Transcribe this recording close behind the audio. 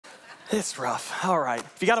It's rough. All right.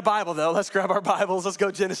 If you got a Bible, though, let's grab our Bibles. Let's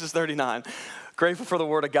go Genesis 39. Grateful for the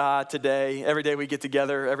Word of God today. Every day we get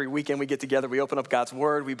together, every weekend we get together, we open up God's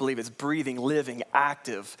Word. We believe it's breathing, living,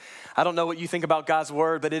 active. I don't know what you think about God's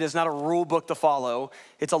Word, but it is not a rule book to follow.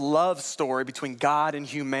 It's a love story between God and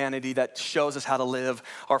humanity that shows us how to live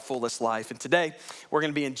our fullest life. And today, we're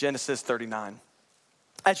going to be in Genesis 39.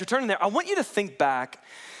 As you're turning there, I want you to think back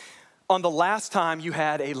on the last time you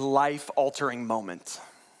had a life-altering moment.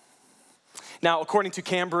 Now, according to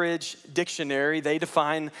Cambridge Dictionary, they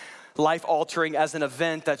define life-altering as an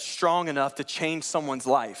event that's strong enough to change someone's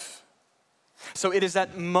life. So it is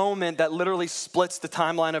that moment that literally splits the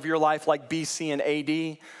timeline of your life like BC and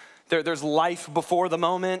AD. There's life before the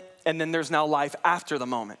moment, and then there's now life after the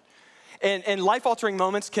moment. And life-altering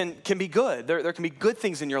moments can be good. There can be good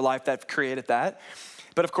things in your life that have created that.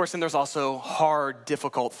 But of course, then there's also hard,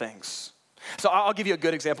 difficult things. So I'll give you a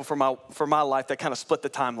good example for my life that kind of split the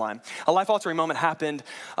timeline. A life-altering moment happened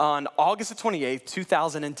on August the 28th,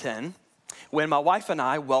 2010, when my wife and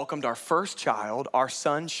I welcomed our first child, our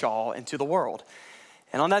son Shaw, into the world.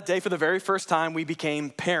 And on that day, for the very first time, we became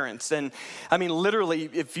parents. And I mean, literally,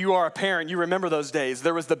 if you are a parent, you remember those days.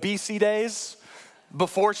 There was the BC days,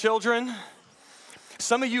 before children.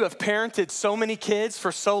 Some of you have parented so many kids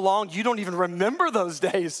for so long, you don't even remember those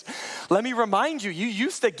days. Let me remind you, you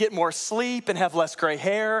used to get more sleep and have less gray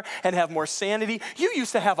hair and have more sanity. You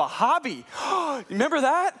used to have a hobby. Remember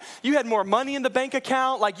that? You had more money in the bank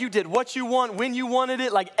account, like you did what you want, when you wanted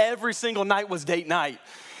it, like every single night was date night.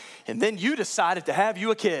 And then you decided to have you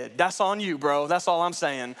a kid. That's on you, bro. That's all I'm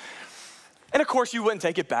saying. And of course, you wouldn't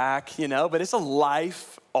take it back, but it's a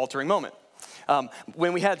life-altering moment.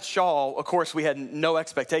 When we had Shaw, of course, we had no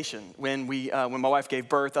expectation when my wife gave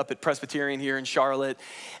birth up at Presbyterian here in Charlotte.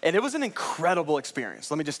 And it was an incredible experience,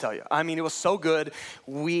 let me just tell you. I mean, it was so good.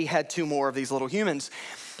 We had two more of these little humans.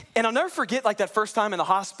 And I'll never forget like that first time in the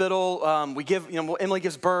hospital, Emily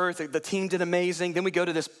gives birth, the team did amazing. Then we go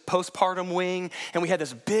to this postpartum wing and we had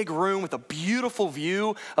this big room with a beautiful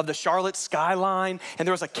view of the Charlotte skyline. And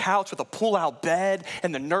there was a couch with a pull-out bed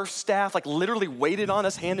and the nurse staff like literally waited on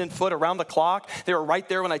us hand and foot around the clock. They were right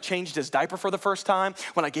there when I changed his diaper for the first time,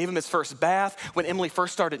 when I gave him his first bath, when Emily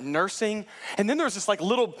first started nursing. And then there was this like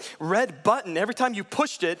little red button. Every time you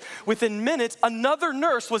pushed it, within minutes, another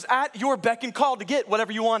nurse was at your beck and call to get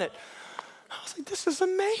whatever you wanted. I was like, this is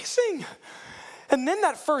amazing. And then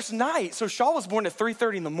that first night, so Shaw was born at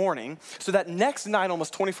 3:30 in the morning. So that next night,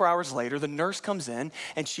 almost 24 hours later, the nurse comes in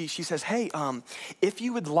and she says, hey, if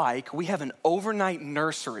you would like, we have an overnight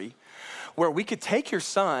nursery where we could take your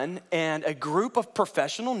son and a group of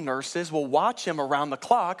professional nurses will watch him around the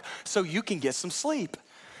clock so you can get some sleep.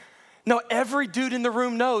 Now, every dude in the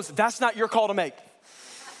room knows that's not your call to make.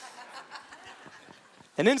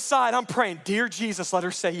 And inside, I'm praying, dear Jesus, let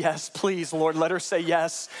her say yes. Please, Lord, let her say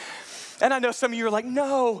yes. And I know some of you are like,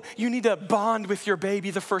 no, you need to bond with your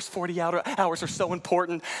baby. The first 40 hours are so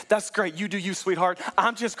important. That's great. You do you, sweetheart.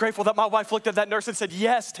 I'm just grateful that my wife looked at that nurse and said,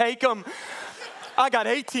 yes, take him. I got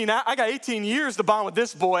 18 years to bond with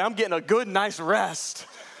this boy. I'm getting a good, nice rest.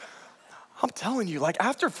 I'm telling you, like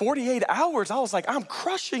after 48 hours, I was like, I'm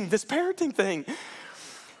crushing this parenting thing.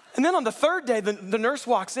 And then on the third day, the nurse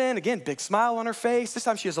walks in, again, big smile on her face. This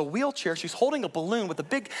time she has a wheelchair. She's holding a balloon with a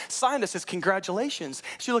big sign that says, congratulations.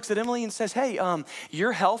 She looks at Emily and says, hey,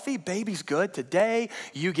 you're healthy, baby's good. Today,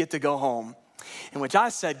 you get to go home. In which I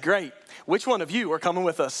said, great, which one of you are coming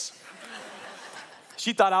with us?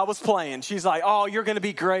 She thought I was playing. She's like, oh, you're gonna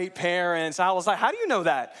be great parents. I was like, how do you know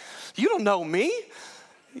that? You don't know me.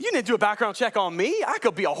 You didn't do a background check on me. I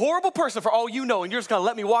could be a horrible person for all you know, and you're just gonna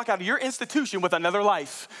let me walk out of your institution with another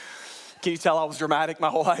life. Can you tell I was dramatic my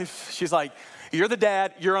whole life? She's like, you're the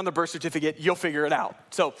dad, you're on the birth certificate, you'll figure it out.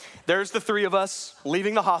 So there's the three of us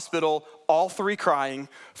leaving the hospital, all three crying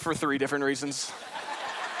for three different reasons.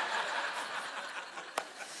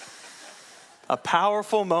 A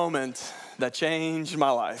powerful moment that changed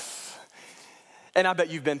my life. And I bet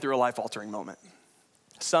you've been through a life-altering moment.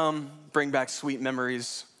 Some bring back sweet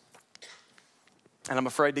memories, and I'm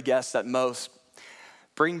afraid to guess that most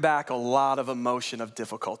bring back a lot of emotion of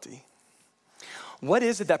difficulty. What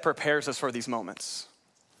is it that prepares us for these moments?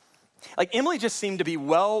 Like Emily just seemed to be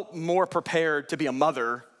well more prepared to be a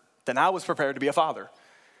mother than I was prepared to be a father.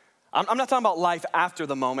 I'm not talking about life after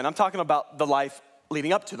the moment. I'm talking about the life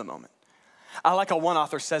leading up to the moment. I like how one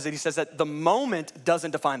author says it. He says that the moment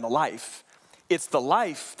doesn't define the life. It's the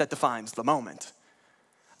life that defines the moment.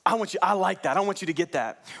 I like that. I want you to get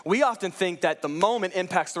that. We often think that the moment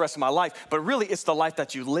impacts the rest of my life, but really it's the life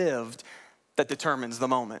that you lived that determines the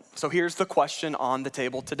moment. So here's the question on the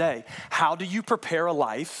table today. How do you prepare a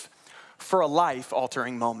life for a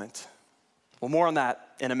life-altering moment? Well, more on that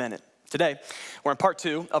in a minute. Today, we're in part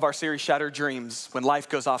 2 of our series, Shattered Dreams, when life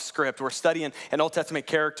goes off script. We're studying an Old Testament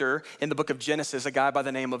character in the book of Genesis, a guy by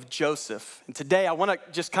the name of Joseph. And today, I want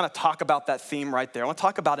to just kind of talk about that theme right there. I want to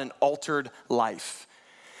talk about an altered life.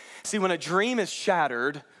 See, when a dream is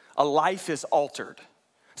shattered, a life is altered.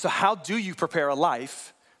 So how do you prepare a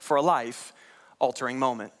life for a life-altering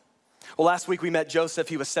moment? Well, last week we met Joseph.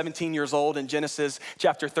 He was 17 years old in Genesis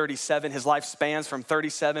chapter 37. His life spans from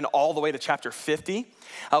 37 all the way to chapter 50.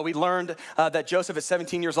 We learned that Joseph at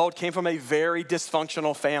 17 years old came from a very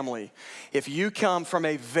dysfunctional family. If you come from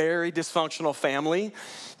a very dysfunctional family,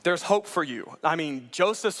 there's hope for you. I mean,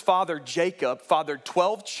 Joseph's father, Jacob, fathered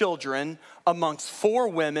 12 children amongst 4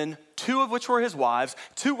 women, 2 of which were his wives,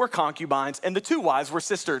 2 were concubines, and the 2 wives were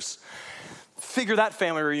sisters. Figure that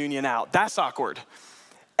family reunion out. That's awkward.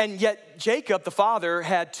 And yet Jacob, the father,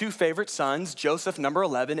 had 2 favorite sons, Joseph, number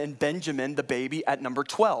 11, and Benjamin, the baby, at number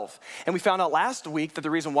 12. And we found out last week that the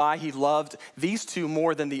reason why he loved these 2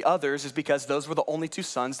 more than the others is because those were the only 2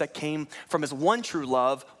 sons that came from his one true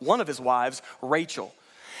love, one of his wives, Rachel.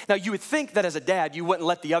 Now, you would think that as a dad, you wouldn't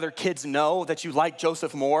let the other kids know that you liked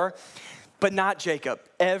Joseph more, but not Jacob.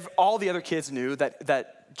 All the other kids knew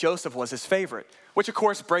that Joseph was his favorite, which of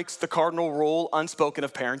course breaks the cardinal rule, unspoken,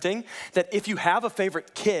 of parenting, that if you have a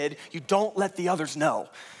favorite kid, you don't let the others know.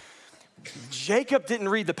 Jacob didn't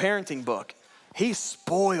read the parenting book. He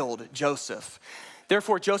spoiled Joseph.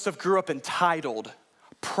 Therefore, Joseph grew up entitled,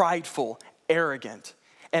 prideful, arrogant.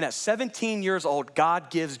 And at 17 years old, God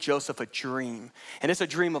gives Joseph a dream. And it's a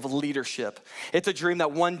dream of leadership. It's a dream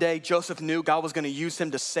that one day Joseph knew God was going to use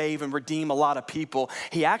him to save and redeem a lot of people.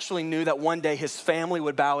 He actually knew that one day his family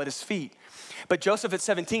would bow at his feet. But Joseph at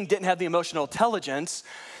 17 didn't have the emotional intelligence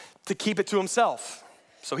to keep it to himself.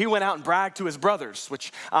 So he went out and bragged to his brothers,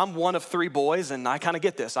 which I'm one of 3 boys, and I kind of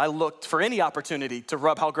get this. I looked for any opportunity to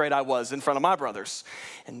rub how great I was in front of my brothers.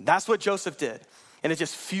 And that's what Joseph did. And it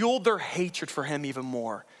just fueled their hatred for him even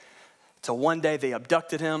more. Till one day they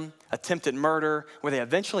abducted him, attempted murder, where they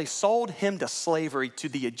eventually sold him to slavery to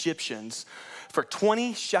the Egyptians for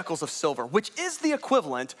 20 shekels of silver, which is the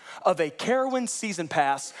equivalent of a Carowinds season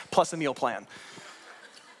pass plus a meal plan.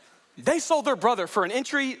 They sold their brother for an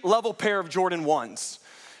entry-level pair of Jordan 1s,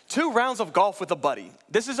 2 rounds of golf with a buddy.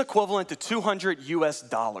 This is equivalent to $200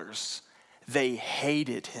 US. They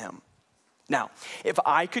hated him. Now, if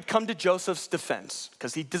I could come to Joseph's defense,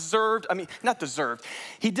 because he did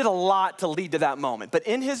a lot to lead to that moment, but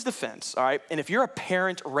in his defense, all right, and if you're a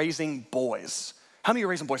parent raising boys, how many are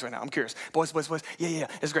raising boys right now? I'm curious. Boys, yeah,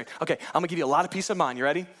 it's great. Okay, I'm gonna give you a lot of peace of mind. You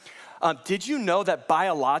ready? Did you know that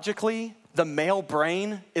biologically, the male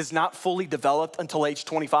brain is not fully developed until age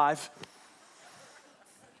 25?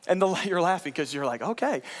 And you're laughing because you're like,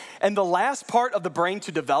 okay. And the last part of the brain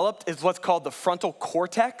to develop is what's called the frontal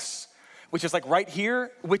cortex, which is like right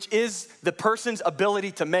here, which is the person's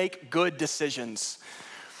ability to make good decisions.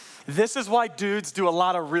 This is why dudes do a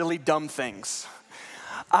lot of really dumb things.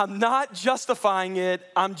 I'm not justifying it,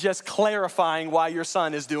 I'm just clarifying why your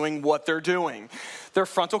son is doing what they're doing. Their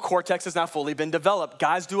frontal cortex has not fully been developed.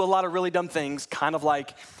 Guys do a lot of really dumb things, kind of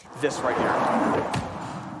like this right here.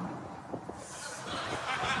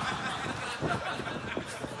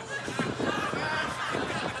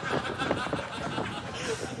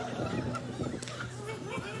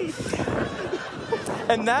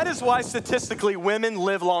 And that is why statistically women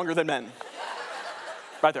live longer than men.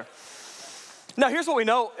 Right there. Now here's what we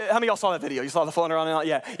know. How many of y'all saw that video? You saw the floating around?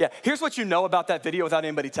 Yeah. Here's what you know about that video without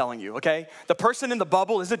anybody telling you, okay? The person in the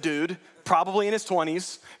bubble is a dude, probably in his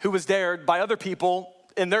 20s, who was dared by other people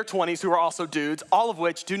in their 20s who are also dudes, all of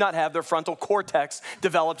which do not have their frontal cortex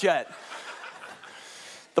developed yet.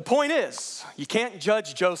 The point is, you can't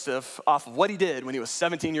judge Joseph off of what he did when he was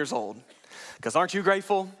 17 years old. Because aren't you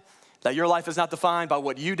grateful that your life is not defined by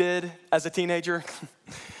what you did as a teenager?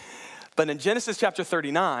 But in Genesis chapter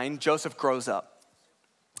 39, Joseph grows up.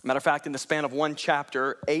 Matter of fact, in the span of 1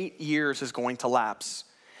 chapter, 8 years is going to lapse.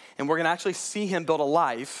 And we're gonna actually see him build a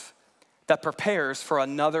life that prepares for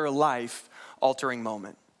another life-altering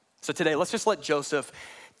moment. So today, let's just let Joseph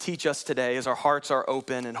teach us today as our hearts are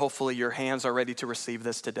open and hopefully your hands are ready to receive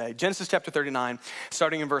this today. Genesis chapter 39,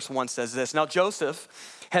 starting in verse 1 says this: Now Joseph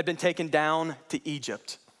had been taken down to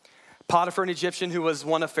Egypt. Potiphar, an Egyptian who was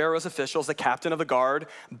one of Pharaoh's officials, the captain of the guard,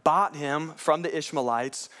 bought him from the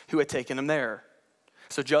Ishmaelites who had taken him there.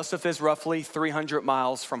 So Joseph is roughly 300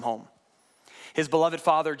 miles from home. His beloved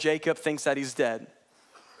father, Jacob, thinks that he's dead.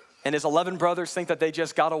 And his 11 brothers think that they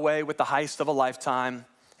just got away with the heist of a lifetime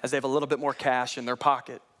as they have a little bit more cash in their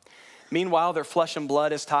pocket. Meanwhile, their flesh and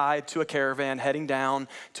blood is tied to a caravan heading down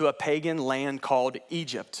to a pagan land called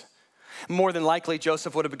Egypt. More than likely,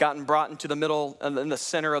 Joseph would have gotten brought into the middle, in the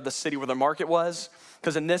center of the city where the market was.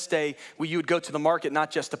 Because in this day, you would go to the market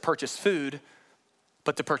not just to purchase food,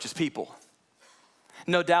 but to purchase people.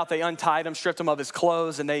 No doubt they untied him, stripped him of his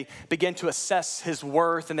clothes, and they began to assess his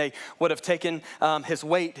worth, and they would have taken his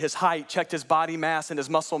weight, his height, checked his body mass and his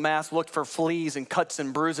muscle mass, looked for fleas and cuts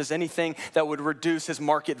and bruises, anything that would reduce his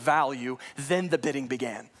market value. Then the bidding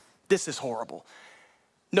began. This is horrible.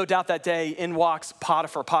 No doubt that day in walks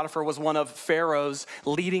Potiphar. Potiphar was one of Pharaoh's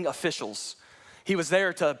leading officials. He was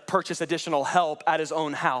there to purchase additional help at his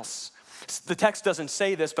own house. The text doesn't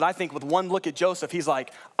say this, but I think with one look at Joseph, he's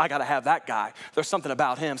like, I gotta have that guy. There's something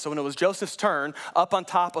about him. So when it was Joseph's turn, up on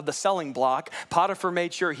top of the selling block, Potiphar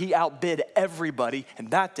made sure he outbid everybody,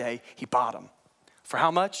 and that day he bought him. For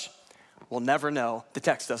how much? We'll never know. The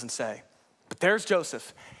text doesn't say. But there's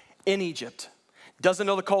Joseph in Egypt. Doesn't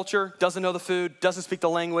know the culture, doesn't know the food, doesn't speak the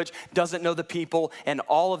language, doesn't know the people, and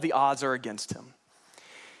all of the odds are against him.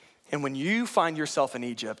 And when you find yourself in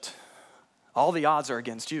Egypt, all the odds are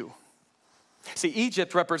against you. See,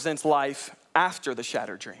 Egypt represents life after the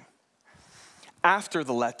shattered dream, after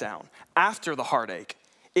the letdown, after the heartache.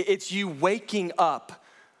 It's you waking up,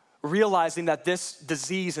 realizing that this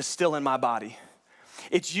disease is still in my body.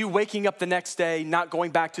 It's you waking up the next day, not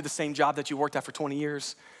going back to the same job that you worked at for 20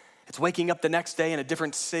 years. It's waking up the next day in a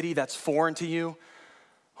different city that's foreign to you.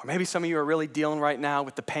 Or maybe some of you are really dealing right now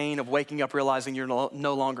with the pain of waking up realizing you're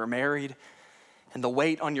no longer married, and the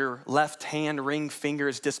weight on your left hand ring finger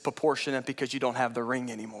is disproportionate because you don't have the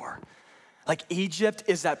ring anymore. Like Egypt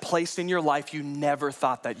is that place in your life you never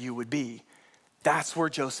thought that you would be. That's where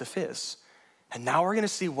Joseph is. And now we're gonna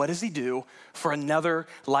see what does he do for another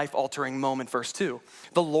life-altering moment, verse 2.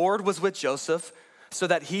 The Lord was with Joseph so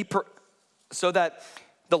that he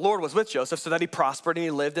prospered and he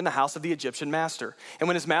lived in the house of the Egyptian master. And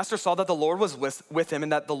when his master saw that the Lord was with him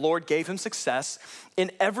and that the Lord gave him success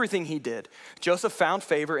in everything he did, Joseph found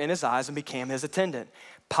favor in his eyes and became his attendant.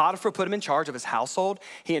 Potiphar put him in charge of his household.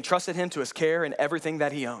 He entrusted him to his care and everything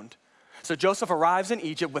that he owned. So Joseph arrives in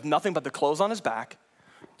Egypt with nothing but the clothes on his back,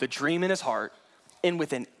 the dream in his heart, and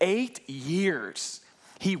within 8 years,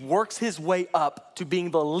 he works his way up to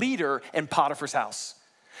being the leader in Potiphar's house.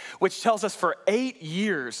 Which tells us for 8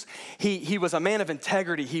 years, he was a man of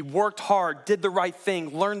integrity. He worked hard, did the right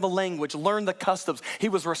thing, learned the language, learned the customs. He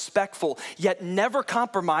was respectful, yet never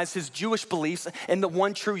compromised his Jewish beliefs in the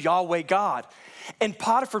one true Yahweh God. And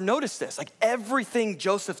Potiphar noticed this, like everything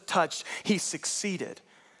Joseph touched, he succeeded.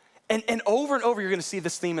 And over you're gonna see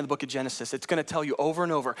this theme in the book of Genesis. It's gonna tell you over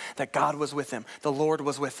and over that God was with him, the Lord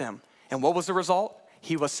was with him. And what was the result?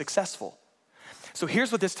 He was successful. So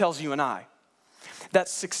here's what this tells you and I. That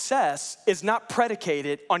success is not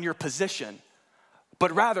predicated on your position,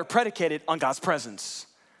 but rather predicated on God's presence.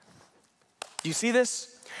 Do you see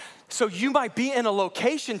this? So you might be in a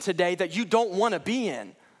location today that you don't want to be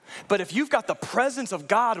in. But if you've got the presence of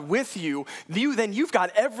God with you, then you've got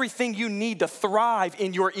everything you need to thrive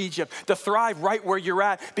in your Egypt, to thrive right where you're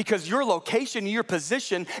at, because your location, your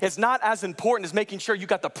position is not as important as making sure you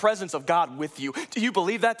got the presence of God with you. Do you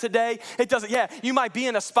believe that today? It doesn't, yeah, you might be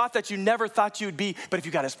in a spot that you never thought you'd be, but if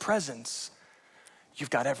you got his presence, you've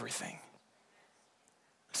got everything.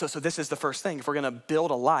 So this is the first thing. If we're gonna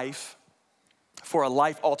build a life for a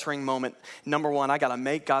life-altering moment, number one, I gotta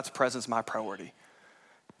make God's presence my priority.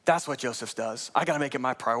 That's what Joseph does. I gotta make it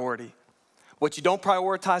my priority. What you don't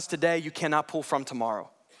prioritize today, you cannot pull from tomorrow.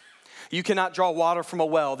 You cannot draw water from a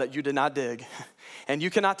well that you did not dig. And you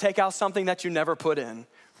cannot take out something that you never put in.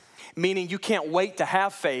 Meaning you can't wait to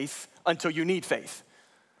have faith until you need faith.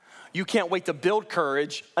 You can't wait to build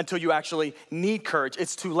courage until you actually need courage.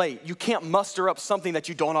 It's too late. You can't muster up something that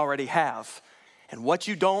you don't already have. And what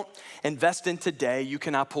you don't invest in today, you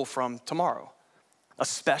cannot pull from tomorrow.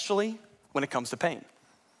 Especially when it comes to pain.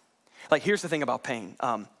 Like, here's the thing about pain.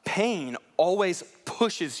 Pain always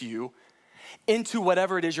pushes you into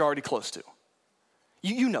whatever it is you're already close to.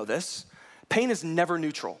 You know this. Pain is never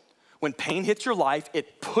neutral. When pain hits your life,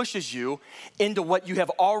 it pushes you into what you have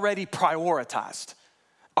already prioritized.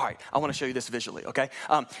 All right, I wanna show you this visually, okay?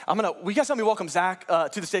 Will you guys help me welcome Zach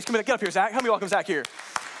to the stage? Come on, get up here, Zach. Help me welcome Zach here.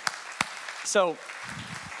 So,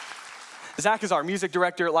 Zach is our music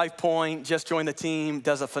director at Life Point, just joined the team,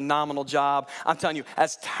 does a phenomenal job. I'm telling you,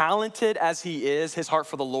 as talented as he is, his heart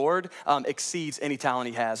for the Lord exceeds any talent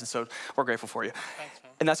he has. And so we're grateful for you. Thanks,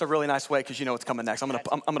 man. And that's a really nice way because you know what's coming next. I'm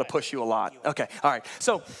gonna push you a lot. Okay, all right.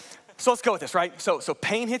 So let's go with this, right? So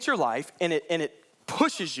pain hits your life and it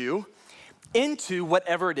pushes you into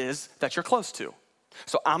whatever it is that you're close to.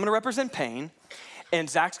 So I'm gonna represent pain and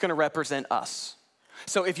Zach's gonna represent us.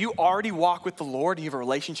 So if you already walk with the Lord, you have a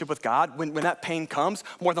relationship with God, when that pain comes,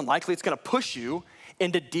 more than likely it's gonna push you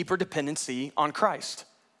into deeper dependency on Christ.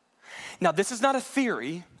 Now, this is not a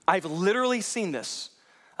theory. I've literally seen this.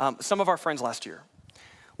 Some of our friends last year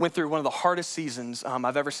went through one of the hardest seasons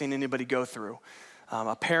I've ever seen anybody go through,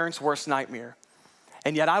 a parent's worst nightmare.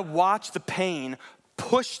 And yet I watched the pain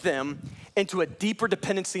push them into a deeper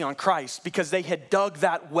dependency on Christ because they had dug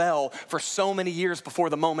that well for so many years before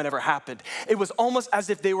the moment ever happened. It was almost as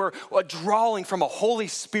if they were drawing from a Holy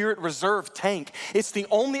Spirit reserve tank. It's the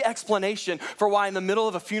only explanation for why in the middle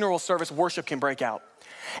of a funeral service, worship can break out.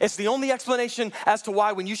 It's the only explanation as to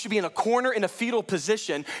why when you should be in a corner in a fetal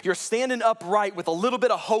position, you're standing upright with a little bit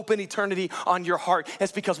of hope and eternity on your heart.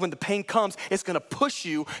 It's because when the pain comes, it's gonna push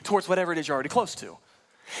you towards whatever it is you're already close to.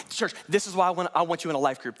 Church, this is why I want you in a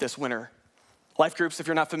life group this winter. Life groups, if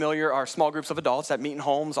you're not familiar, are small groups of adults that meet in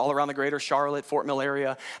homes all around the greater Charlotte, Fort Mill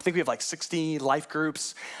area. I think we have like 60 life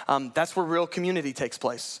groups. That's where real community takes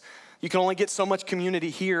place. You can only get so much community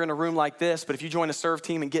here in a room like this, but if you join a serve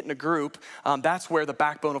team and get in a group, that's where the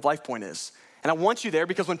backbone of LifePoint is. And I want you there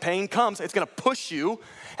because when pain comes, it's gonna push you,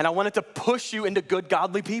 and I want it to push you into good,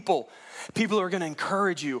 godly people. People who are gonna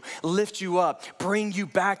encourage you, lift you up, bring you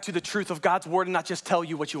back to the truth of God's word and not just tell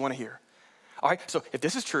you what you wanna hear. All right, so if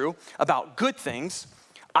this is true about good things,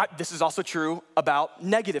 this is also true about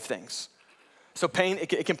negative things. So pain,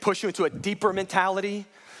 it can push you into a deeper mentality.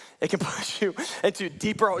 It can push you into a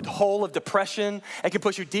deeper hole of depression. It can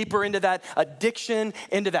push you deeper into that addiction,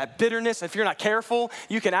 into that bitterness. If you're not careful,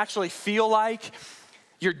 you can actually feel like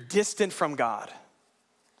you're distant from God.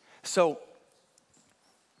 So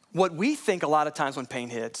what we think a lot of times when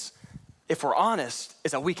pain hits, if we're honest,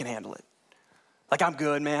 is that we can handle it. Like, I'm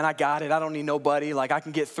good, man, I got it, I don't need nobody, like I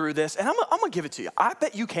can get through this. And I'm gonna give it to you. I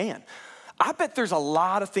bet you can. I bet there's a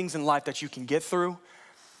lot of things in life that you can get through,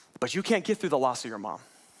 but you can't get through the loss of your mom.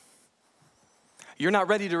 You're not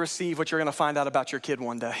ready to receive what you're gonna find out about your kid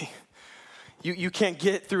one day. You can't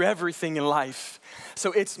get through everything in life.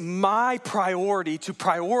 So it's my priority to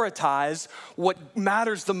prioritize what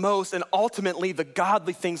matters the most and ultimately the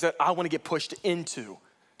godly things that I wanna get pushed into.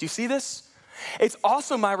 Do you see this? It's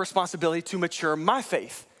also my responsibility to mature my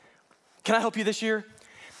faith. Can I help you this year?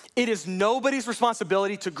 It is nobody's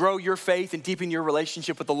responsibility to grow your faith and deepen your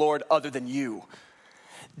relationship with the Lord other than you.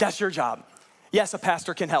 That's your job. Yes, a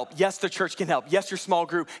pastor can help. Yes, the church can help. Yes, your small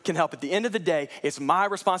group can help. At the end of the day, it's my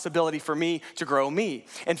responsibility for me to grow me.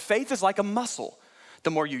 And faith is like a muscle.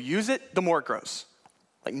 The more you use it, the more it grows.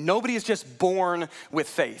 Like, nobody is just born with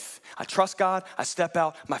faith. I trust God, I step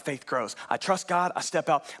out, my faith grows. I trust God, I step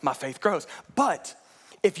out, my faith grows. But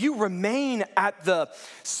if you remain at the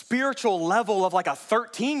spiritual level of like a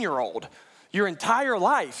 13-year-old your entire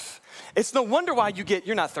life, it's no wonder why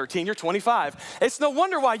you're not 13, you're 25. It's no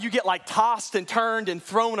wonder why you get like tossed and turned and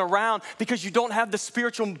thrown around because you don't have the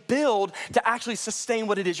spiritual build to actually sustain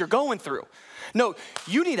what it is you're going through. No,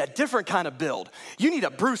 you need a different kind of build. You need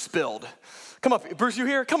a Bruce build. Come up, Bruce, you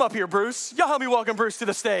here? Come up here, Bruce. Y'all help me welcome Bruce to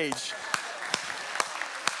the stage.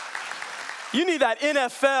 You need that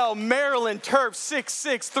NFL Maryland Terps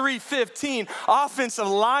 6'6", 315 offensive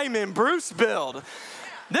lineman Bruce build.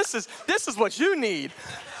 This is what you need.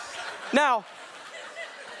 Now,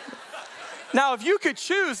 if you could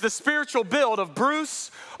choose the spiritual build of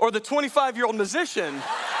Bruce or the 25-year-old musician,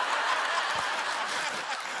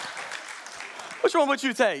 which one would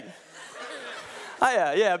you take?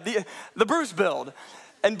 Yeah, the Bruce build.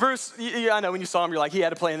 And Bruce, I know when you saw him, you're like, he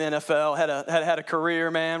had to play in the NFL, had a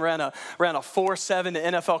career, man, ran a 4.7 to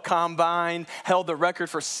NFL Combine, held the record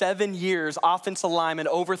for 7 years, offensive lineman,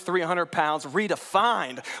 over 300 pounds,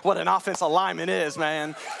 redefined what an offensive lineman is,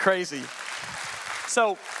 man, crazy.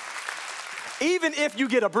 So even if you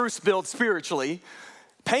get a Bruce build spiritually,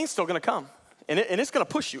 pain's still gonna come, and it's gonna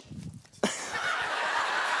push you.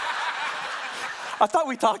 I thought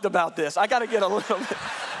we talked about this. I gotta get a little bit.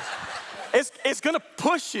 It's gonna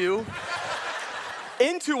push you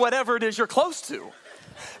into whatever it is you're close to.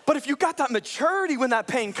 But if you got that maturity when that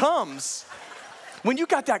pain comes, when you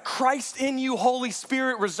got that Christ in you, Holy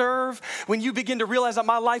Spirit reserve, when you begin to realize that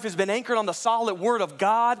my life has been anchored on the solid word of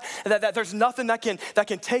God, that there's nothing that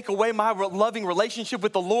can take away my loving relationship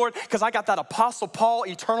with the Lord, because I got that Apostle Paul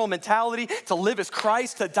eternal mentality, to live as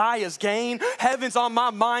Christ, to die as gain. Heaven's on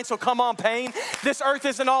my mind, so come on, pain. This earth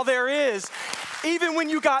isn't all there is. Even when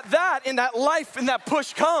you got that in that life and that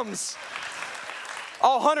push comes,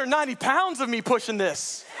 all 190 pounds of me pushing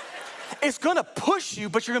this, it's gonna push you,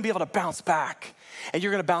 but you're gonna be able to bounce back. And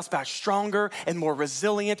you're gonna bounce back stronger and more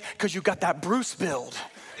resilient because you got that Bruce build.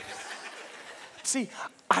 See,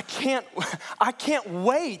 I can't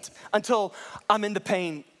wait until I'm in the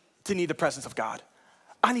pain to need the presence of God.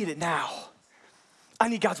 I need it now. I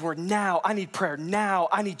need God's word now. I need prayer now.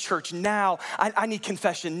 I need church now. I need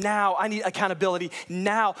confession now. I need accountability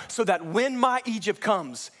now, so that when my Egypt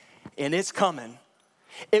comes, and it's coming,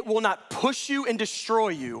 it will not push you and destroy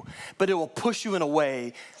you, but it will push you in a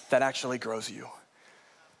way that actually grows you.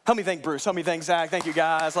 Help me thank Bruce. Help me thank Zach. Thank you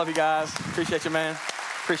guys. Love you guys. Appreciate you, man.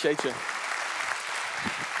 Appreciate you.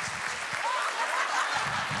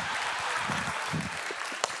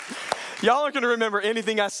 Y'all aren't gonna remember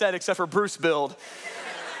anything I said except for Bruce build.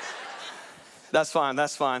 That's fine,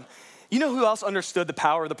 that's fine. You know who else understood the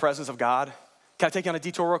power of the presence of God? Can I take you on a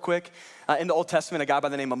detour real quick? In the Old Testament, a guy by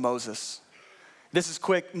the name of Moses. This is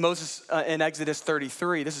quick. Moses in Exodus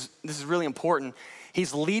 33, this is really important.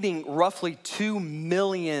 He's leading roughly 2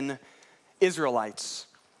 million Israelites.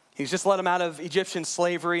 He's just let them out of Egyptian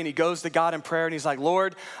slavery, and he goes to God in prayer, and he's like,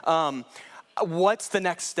 Lord, what's the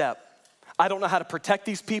next step? I don't know how to protect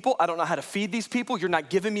these people. I don't know how to feed these people. You're not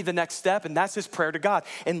giving me the next step. And that's his prayer to God.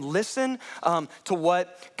 And listen to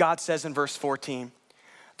what God says in verse 14.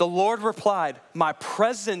 The Lord replied, my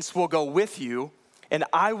presence will go with you, and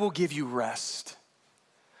I will give you rest.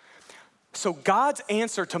 So God's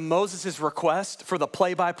answer to Moses' request for the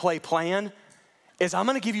play-by-play plan is, I'm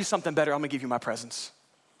gonna give you something better. I'm gonna give you my presence.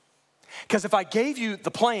 Because if I gave you the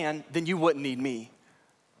plan, then you wouldn't need me.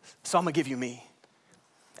 So I'm gonna give you me.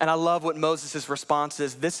 And I love what Moses' response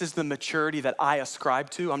is. This is the maturity that I ascribe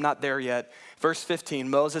to. I'm not there yet. Verse 15,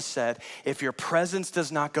 Moses said, if your presence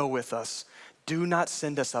does not go with us, do not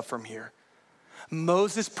send us up from here.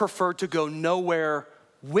 Moses preferred to go nowhere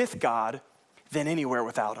with God than anywhere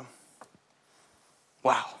without him.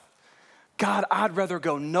 Wow. God, I'd rather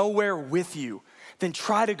go nowhere with you than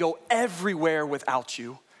try to go everywhere without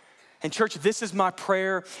you. And church, this is my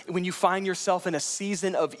prayer when you find yourself in a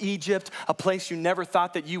season of Egypt, a place you never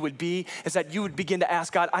thought that you would be, is that you would begin to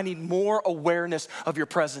ask God, I need more awareness of your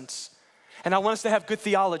presence. And I want us to have good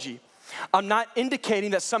theology. I'm not indicating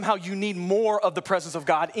that somehow you need more of the presence of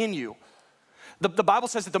God in you. The Bible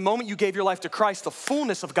says that the moment you gave your life to Christ, the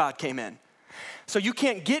fullness of God came in. So you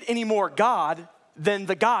can't get any more God than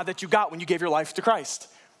the God that you got when you gave your life to Christ.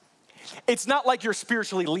 It's not like you're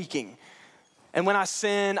spiritually leaking. And when I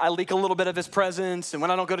sin, I leak a little bit of his presence. And when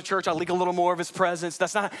I don't go to church, I leak a little more of his presence.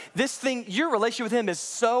 That's not, this thing, your relationship with him is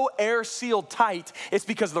so air sealed tight, it's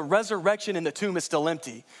because the resurrection in the tomb is still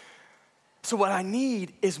empty. So what I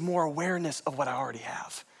need is more awareness of what I already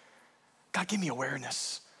have. God, give me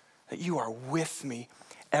awareness that you are with me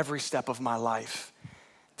every step of my life.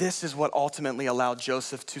 This is what ultimately allowed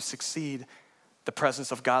Joseph to succeed. The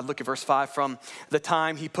presence of God. Look at verse 5. From the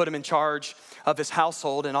time he put him in charge of his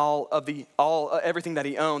household and everything that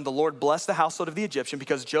he owned, the Lord blessed the household of the Egyptian,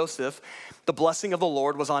 because Joseph, the blessing of the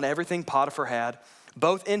Lord was on everything Potiphar had,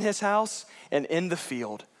 both in his house and in the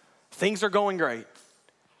field. Things are going great,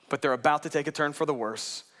 but they're about to take a turn for the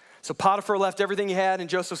worse. So Potiphar left everything he had in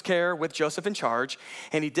Joseph's care with Joseph in charge,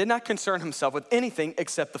 and he did not concern himself with anything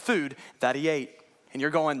except the food that he ate. And you're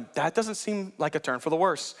going, that doesn't seem like a turn for the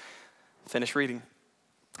worse. Finish reading.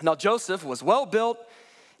 Now Joseph was well built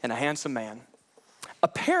and a handsome man.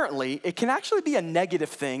 Apparently, it can actually be a negative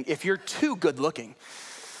thing if you're too good looking.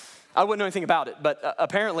 I wouldn't know anything about it, but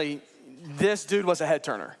apparently this dude was a head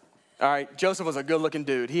turner. All right, Joseph was a good looking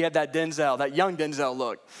dude. He had that Denzel, that young Denzel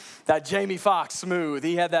look, that Jamie Foxx smooth.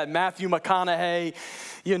 He had that Matthew McConaughey,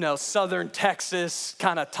 Southern Texas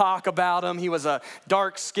kind of talk about him. He was a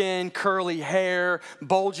dark skin, curly hair,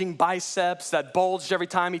 bulging biceps that bulged every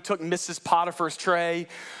time he took Mrs. Potiphar's tray,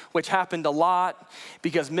 which happened a lot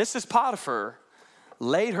because Mrs. Potiphar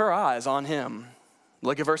laid her eyes on him.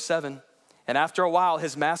 Look at verse 7. And after a while,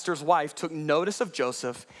 his master's wife took notice of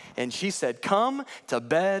Joseph, and she said, come to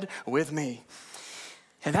bed with me.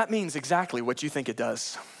 And that means exactly what you think it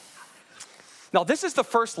does. Now, this is the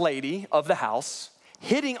first lady of the house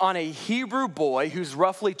hitting on a Hebrew boy who's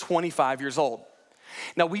roughly 25 years old.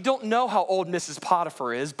 Now, we don't know how old Mrs.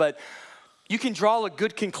 Potiphar is, but you can draw a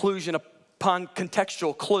good conclusion upon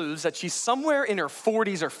contextual clues that she's somewhere in her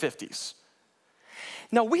 40s or 50s.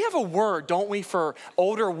 Now, we have a word, don't we, for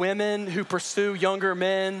older women who pursue younger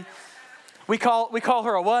men? We call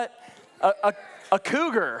her a what? A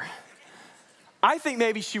cougar. I think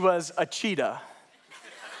maybe she was a cheetah.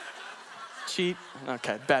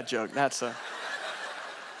 Okay, bad joke.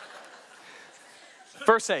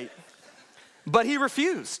 Verse 8. But he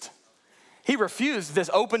refused. He refused this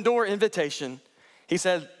open door invitation. He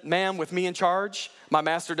said, ma'am, with me in charge, my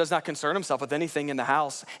master does not concern himself with anything in the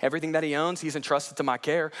house. Everything that he owns, he's entrusted to my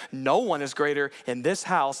care. No one is greater in this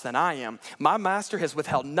house than I am. My master has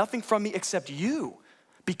withheld nothing from me except you,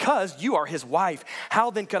 because you are his wife.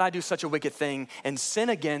 How then could I do such a wicked thing and sin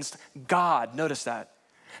against God? Notice that.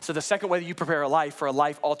 So the second way that you prepare a life for a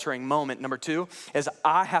life-altering moment, number 2, is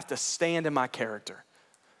I have to stand in my character.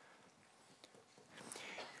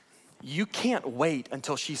 You can't wait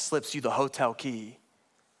until she slips you the hotel key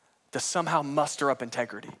to somehow muster up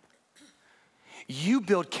integrity. You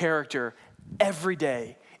build character every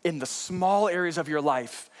day in the small areas of your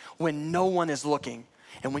life when no one is looking.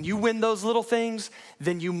 And when you win those little things,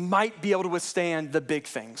 then you might be able to withstand the big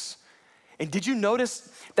things. And did you notice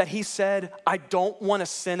that he said, I don't want to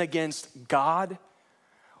sin against God?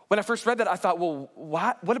 When I first read that, I thought, well,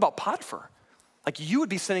 what about Potiphar? Like, you would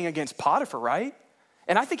be sinning against Potiphar, right?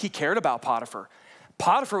 And I think he cared about Potiphar.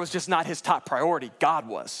 Potiphar was just not his top priority. God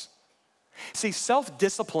was. See,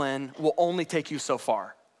 self-discipline will only take you so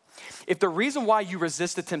far. If the reason why you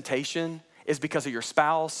resist the temptation is because of your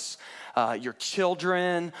spouse, your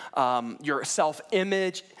children, your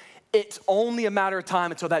self-image, it's only a matter of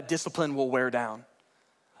time until that discipline will wear down.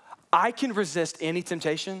 I can resist any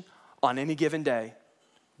temptation on any given day,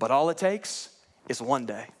 but all it takes is one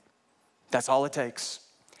day. That's all it takes.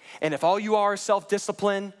 And if all you are is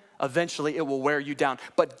self-discipline, eventually it will wear you down.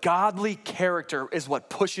 But godly character is what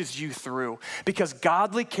pushes you through, because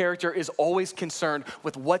godly character is always concerned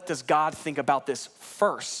with what does God think about this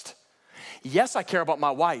first. Yes, I care about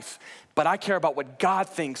my wife, but I care about what God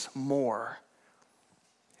thinks more.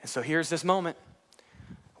 And so here's this moment.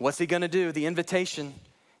 What's he gonna do? The invitation.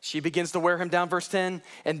 She begins to wear him down, verse 10.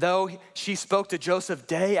 And though she spoke to Joseph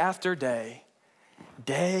day after day,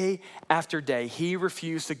 he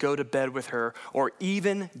refused to go to bed with her or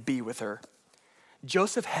even be with her.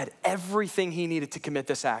 Joseph had everything he needed to commit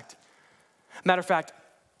this act. Matter of fact,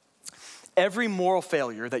 every moral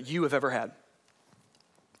failure that you have ever had,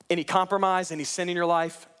 any compromise, any sin in your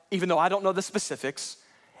life, even though I don't know the specifics,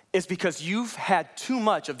 is because you've had too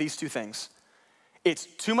much of these two things. It's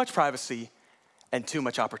too much privacy and too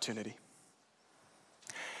much opportunity.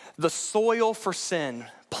 The soil for sin,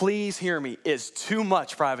 please hear me, is too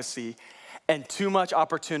much privacy and too much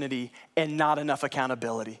opportunity and not enough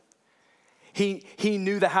accountability. He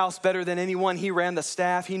knew the house better than anyone. He ran the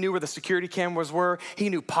staff. He knew where the security cameras were. He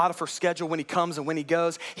knew Potiphar's schedule when he comes and when he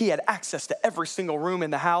goes. He had access to every single room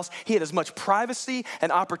in the house. He had as much privacy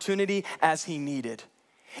and opportunity as he needed.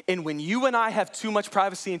 And when you and I have too much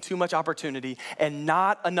privacy and too much opportunity and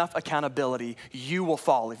not enough accountability, you will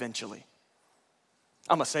fall eventually.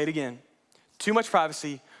 I'm gonna say it again. Too much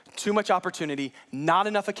privacy, too much opportunity, not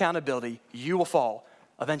enough accountability, you will fall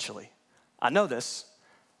eventually. I know this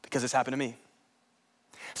because it's happened to me.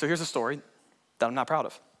 So here's a story that I'm not proud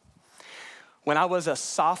of. When I was a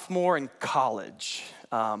sophomore in college,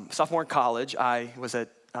 I was at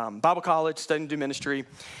Bible college, studying to do ministry,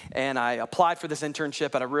 and I applied for this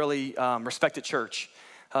internship at a really respected church.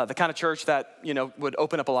 The kind of church that, would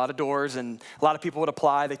open up a lot of doors, and a lot of people would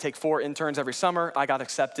apply. They take 4 interns every summer. I got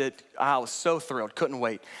accepted. I was so thrilled, couldn't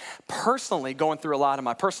wait. Personally, going through a lot of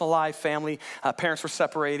my personal life, family, parents were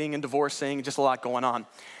separating and divorcing, just a lot going on.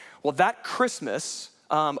 Well, that Christmas,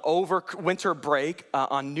 over winter break,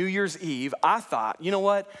 on New Year's Eve, I thought, you know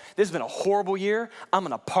what? This has been a horrible year. I'm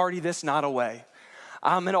gonna party this night away.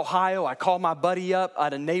 I'm in Ohio. I called my buddy up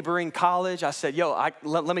at a neighboring college. I said,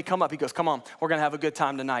 let me come up. He goes, come on, we're gonna have a good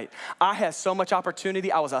time tonight. I had so much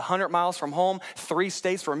opportunity. I was 100 miles from home, 3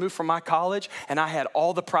 states removed from my college, and I had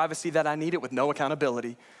all the privacy that I needed with no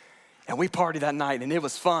accountability. And we partied that night, and it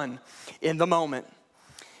was fun in the moment.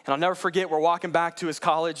 And I'll never forget, we're walking back to his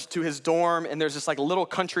college, to his dorm, and there's this little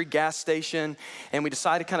country gas station, and we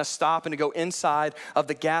decided to kind of stop and to go inside of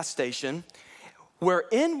the gas station, where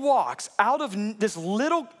in walks, out of this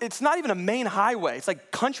little, it's not even a main highway, it's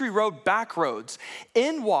like country road, back roads.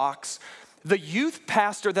 In walks the youth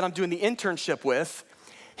pastor that I'm doing the internship with,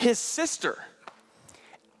 his sister.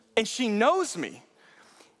 And she knows me.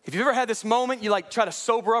 If you've ever had this moment, you try to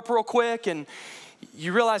sober up real quick and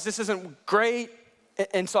you realize this isn't great.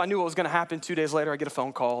 And so I knew what was gonna happen. 2 days later, I get a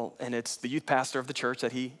phone call, and it's the youth pastor of the church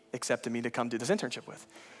that he accepted me to come do this internship with.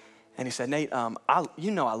 And he said, Nate, I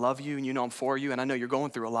love you, and I'm for you, and I know you're going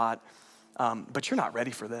through a lot, but you're not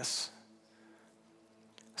ready for this.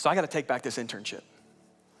 So I got to take back this internship.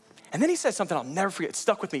 And then he said something I'll never forget. It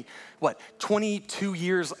stuck with me, 22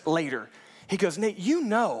 years later. He goes, Nate,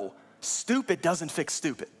 stupid doesn't fix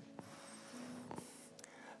stupid.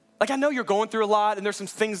 I know you're going through a lot, and there's some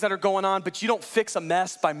things that are going on, but you don't fix a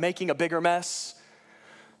mess by making a bigger mess.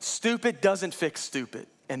 Stupid doesn't fix stupid.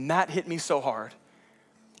 And that hit me so hard.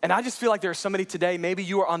 And I just feel like there's somebody today, maybe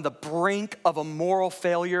you are on the brink of a moral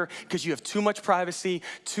failure because you have too much privacy,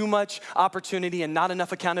 too much opportunity, and not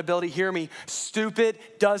enough accountability. Hear me, stupid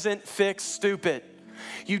doesn't fix stupid.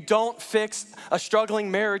 You don't fix a struggling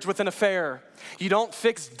marriage with an affair. You don't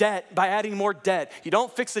fix debt by adding more debt. You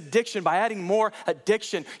don't fix addiction by adding more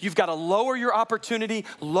addiction. You've got to lower your opportunity,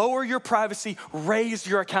 lower your privacy, raise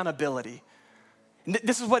your accountability.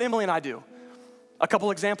 This is what Emily and I do. A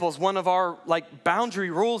couple examples. One of our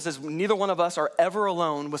boundary rules is neither one of us are ever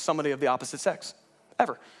alone with somebody of the opposite sex,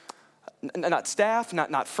 ever. Not staff,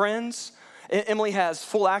 not friends. Emily has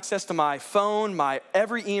full access to my phone, my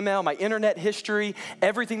every email, my internet history.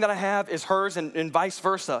 Everything that I have is hers and vice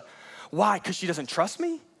versa. Why? Because she doesn't trust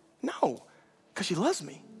me? No, because she loves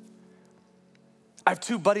me. I have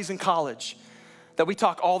two buddies in college that we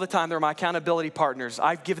talk all the time. They're my accountability partners.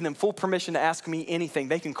 I've given them full permission to ask me anything.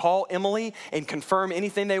 They can call Emily and confirm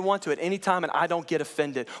anything they want to at any time, and I don't get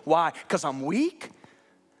offended. Why? Because I'm weak?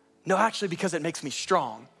 No, actually, because it makes me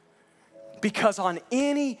strong. Because on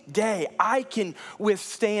any day, I can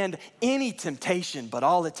withstand any temptation, but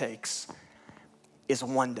all it takes is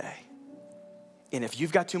one day. And if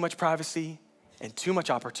you've got too much privacy and too much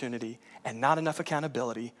opportunity and not enough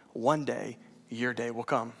accountability, one day, your day will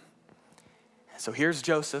come. So here's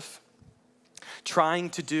Joseph trying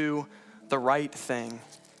to do the right thing,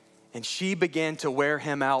 and she began to wear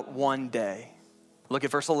him out one day. Look at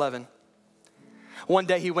verse 11. One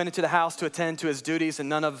day he went into the house to attend to his duties, and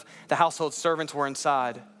none of the household servants were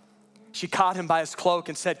inside. She caught him by his cloak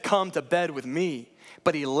and said, "Come to bed with me."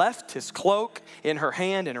 But he left his cloak in her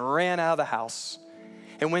hand and ran out of the house.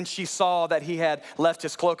 And when she saw that he had left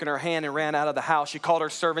his cloak in her hand and ran out of the house, she called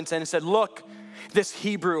her servants in and said, "Look, this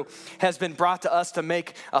Hebrew has been brought to us to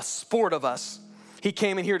make a sport of us. He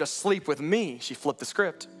came in here to sleep with me." She flipped the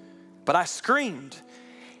script. "But I screamed.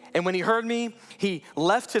 And when he heard me, he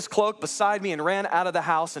left his cloak beside me and ran out of the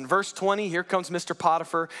house." In verse 20, here comes Mr.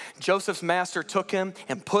 Potiphar. Joseph's master took him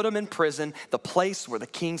and put him in prison, the place where the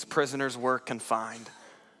king's prisoners were confined.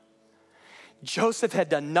 Joseph had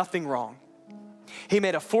done nothing wrong. He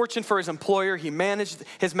made a fortune for his employer. He managed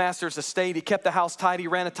his master's estate. He kept the house tidy,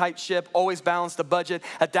 ran a tight ship, always balanced the budget,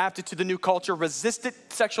 adapted to the new culture, resisted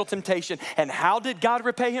sexual temptation. And how did God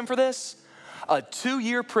repay him for this? A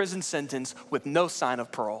 2-year prison sentence with no sign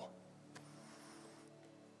of parole.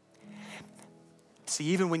 See,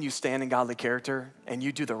 even when you stand in godly character and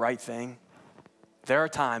you do the right thing, there are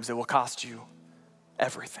times it will cost you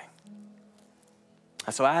everything.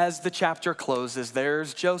 And so as the chapter closes,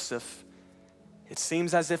 there's Joseph. It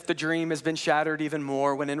seems as if the dream has been shattered even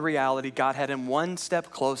more, when in reality, God had him one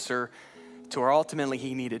step closer to where ultimately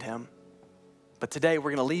he needed him. But today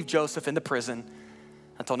we're gonna leave Joseph in the prison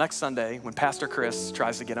until next Sunday when Pastor Chris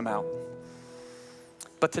tries to get him out.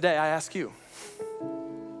 But today I ask you,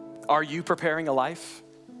 are you preparing a life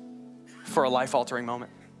for a life-altering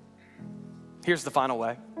moment? Here's the final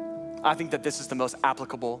way. I think that this is the most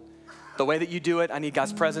applicable. The way that you do it, I need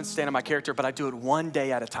God's presence, stand in my character, but I do it one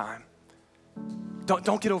day at a time.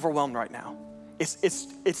 Don't get overwhelmed right now.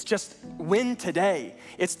 It's just win today.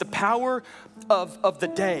 It's the power of the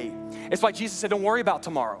day. It's why Jesus said, don't worry about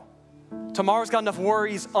tomorrow. Tomorrow's got enough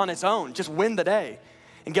worries on its own. Just win the day.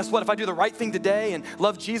 And guess what? If I do the right thing today and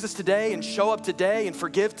love Jesus today and show up today and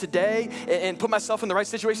forgive today and put myself in the right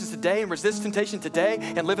situations today and resist temptation today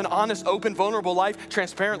and live an honest, open, vulnerable life,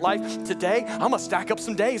 transparent life today, I'm gonna stack up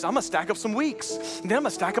some days. I'm gonna stack up some weeks. And then I'm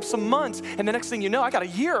gonna stack up some months. And the next thing you know, I got a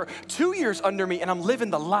year, 2 years under me, and I'm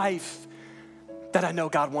living the life that I know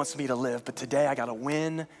God wants me to live. But today I gotta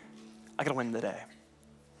win the day.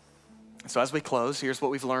 So as we close, here's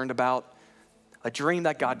what we've learned about a dream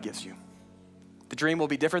that God gives you. The dream will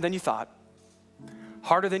be different than you thought,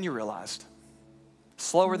 harder than you realized,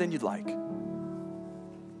 slower than you'd like,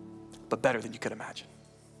 but better than you could imagine.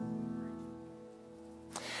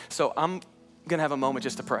 So I'm gonna have a moment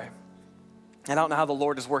just to pray. And I don't know how the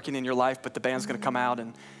Lord is working in your life, but the band's gonna come out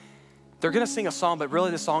and they're gonna sing a song, but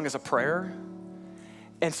really the song is a prayer.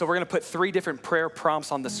 And so we're gonna put 3 different prayer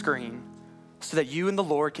prompts on the screen so that you and the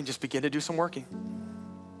Lord can just begin to do some working.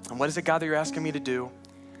 And what is it, God, that you're asking me to do?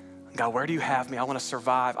 God, where do you have me? I want to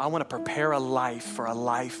survive. I want to prepare a life for a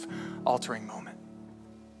life-altering moment.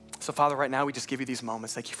 So Father, right now we just give you these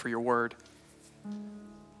moments. Thank you for your word.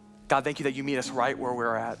 God, thank you that you meet us right where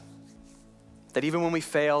we're at. That even when we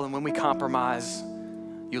fail and when we compromise,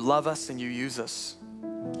 you love us and you use us.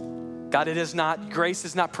 God, grace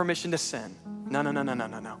is not permission to sin.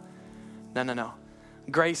 No.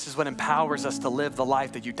 Grace is what empowers us to live the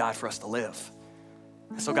life that you died for us to live.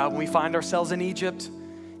 And so God, when we find ourselves in Egypt,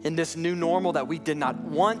 in this new normal that we did not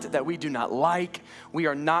want, that we do not like, we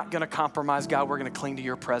are not gonna compromise, God. We're gonna cling to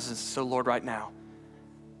your presence. So Lord, right now,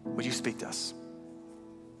 would you speak to us?